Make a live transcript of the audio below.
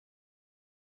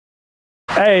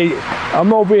Hey,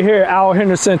 I'm over here at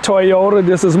Hendrickson Toyota.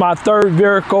 This is my third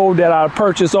vehicle that I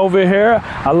purchased over here.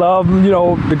 I love,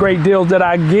 the great deals that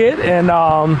I get, and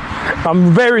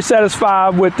I'm very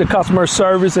satisfied with the customer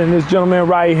service and this gentleman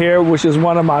right here, which is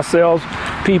one of my sales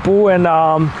people, and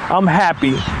I'm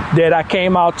happy that I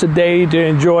came out today to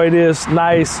enjoy this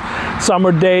nice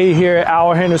summer day here at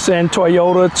Hendrickson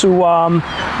Toyota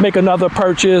to make another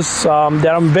purchase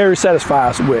that I'm very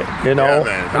satisfied with, Yeah,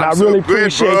 man. And I really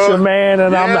appreciate you, man,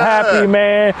 and I'm happy,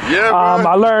 man. Yeah,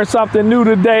 I learned something new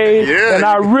today, and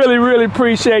I really, really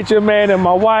appreciate you, man. And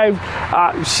my wife,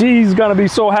 she's gonna be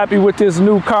so happy with this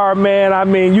new car, man. I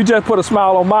mean, you just put a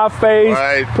smile on my face,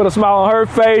 put a smile on her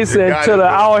face, and to the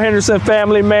Hendrickson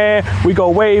family, man, we go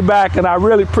way back, and I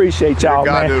really appreciate y'all,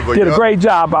 man. Did a great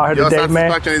job out here today, man.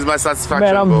 Your satisfaction is my satisfaction,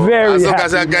 man. I'm very happy. As long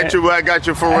as I got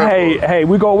you forever. Hey,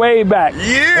 we go way back.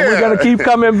 Yeah. And we're gonna keep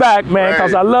coming back, man,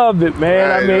 because I love it,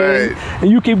 man.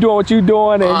 And you keep doing what you're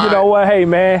doing, and you know what? Hey,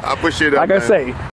 man. I appreciate that, like man. I say.